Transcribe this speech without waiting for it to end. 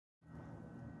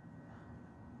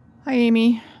Hi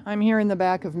Amy, I'm here in the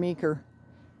back of Meeker.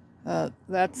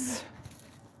 That's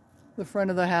the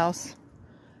front of the house.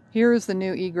 Here is the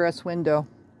new egress window.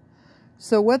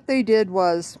 So what they did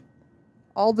was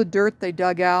all the dirt they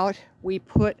dug out, we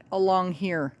put along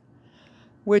here,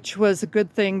 which was a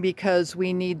good thing because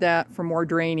we need that for more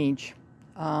drainage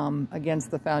against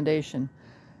the foundation.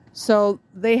 So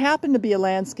they happen to be a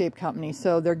landscape company,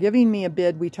 so they're giving me a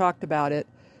bid, we talked about it,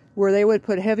 where they would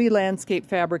put heavy landscape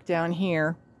fabric down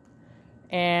here.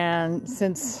 And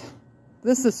since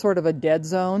this is sort of a dead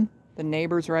zone, the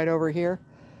neighbor's right over here,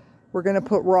 we're going to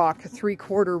put rock,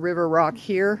 3/4 river rock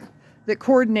here that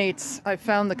coordinates. I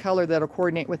found the color that'll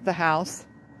coordinate with the house.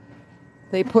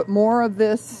 They put more of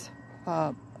this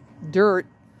dirt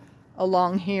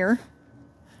along here.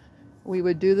 We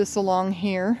would do this along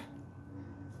here.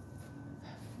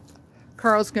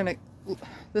 Carl's going to,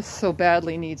 this so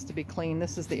badly needs to be cleaned.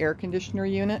 This is the air conditioner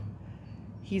unit.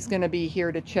 He's going to be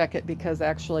here to check it because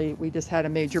actually we just had a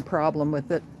major problem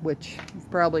with it, which you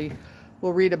probably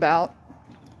will read about.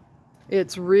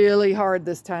 It's really hard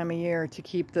this time of year to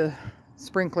keep the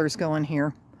sprinklers going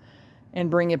here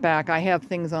and bring it back. I have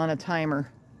things on a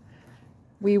timer.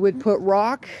 We would put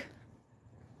rock,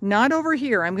 not over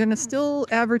here. I'm going to still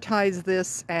advertise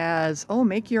this as, oh,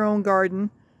 make your own garden.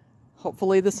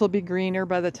 Hopefully this will be greener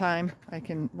by the time I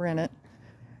can rent it.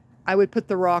 I would put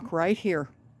the rock right here.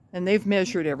 And they've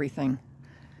measured everything.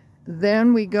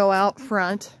 Then we go out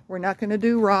front. We're not going to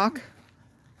do rock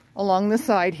along the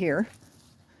side here.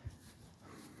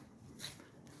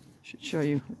 Should show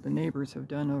you what the neighbors have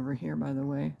done over here, by the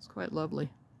way. It's quite lovely.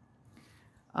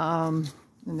 And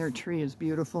their tree is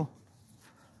beautiful.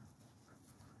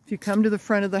 If you come to the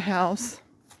front of the house,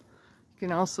 you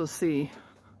can also see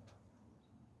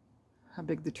how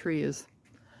big the tree is.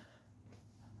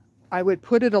 I would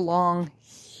put it along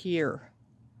here,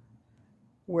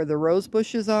 where the rose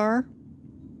bushes are.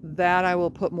 That I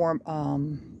will put more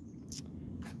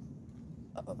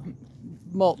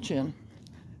mulch in,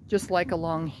 just like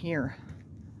along here.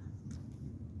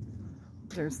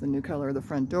 There's the new color of the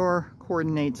front door,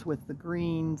 coordinates with the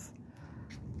greens.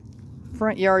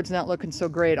 Front yard's not looking so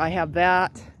great. I have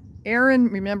that. Aaron,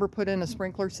 remember, put in a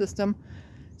sprinkler system.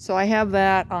 So I have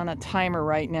that on a timer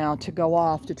right now to go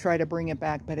off to try to bring it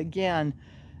back. But again,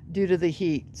 due to the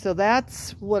heat. So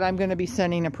that's what I'm going to be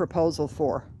sending a proposal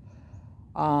for,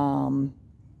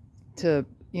 to,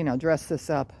 you know, dress this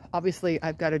up. Obviously,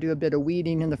 I've got to do a bit of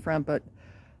weeding in the front, but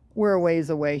we're a ways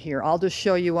away here. I'll just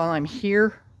show you while I'm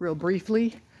here real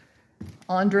briefly.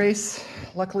 Andres,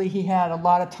 luckily he had a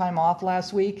lot of time off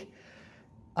last week.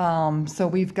 So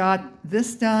we've got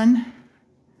this done.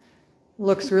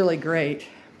 Looks really great.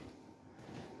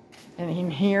 And in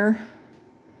here,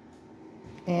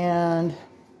 and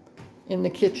in the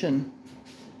kitchen.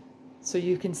 So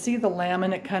you can see the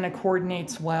laminate kind of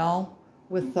coordinates well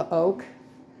with the oak.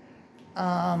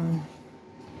 I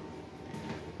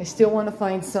still want to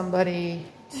find somebody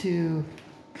to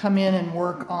come in and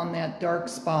work on that dark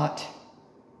spot.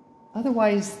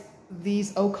 Otherwise,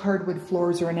 these oak hardwood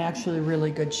floors are in actually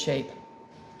really good shape.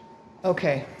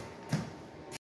 Okay.